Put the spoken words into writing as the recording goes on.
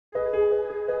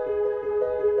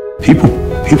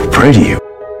People pray to you.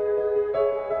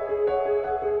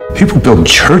 People build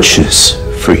churches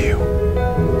for you.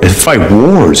 They fight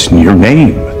wars in your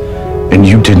name, and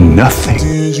you did nothing.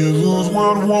 Did you lose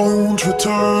what won't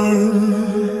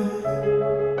return?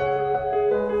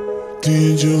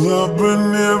 Did you love but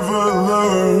never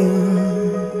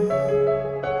learn?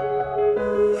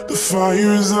 The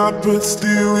fire's out but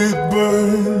still it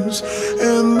burns,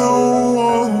 and no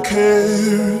one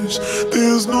cares.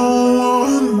 There's no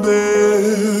one there.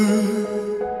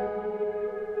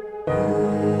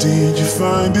 Did you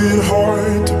find it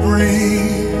hard to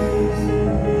breathe?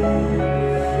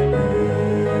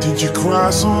 Did you cry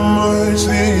so much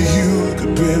that you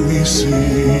could barely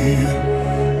see?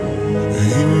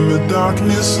 In the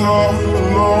darkness all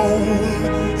alone,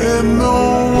 and no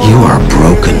one. You are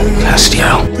broken,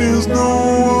 Castiel. There's no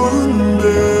one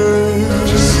there. Did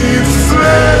you see the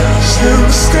flash in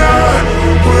the sky?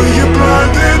 Were you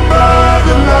blinded by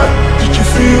the light? Did you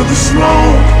feel the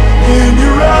smoke in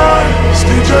your eyes?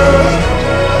 Did you?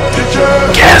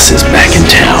 Cass is back in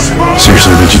town.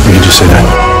 Seriously, did you just say that?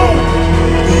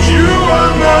 You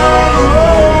are not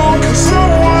alone, 'cause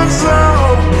someone's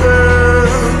out there.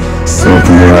 Well,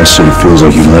 from where I sit, it feels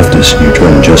like you left us and you're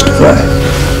trying to justify it.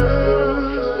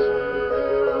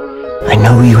 I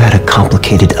know you had a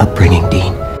complicated upbringing,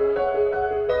 Dean.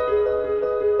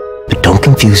 But don't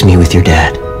confuse me with your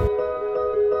dad.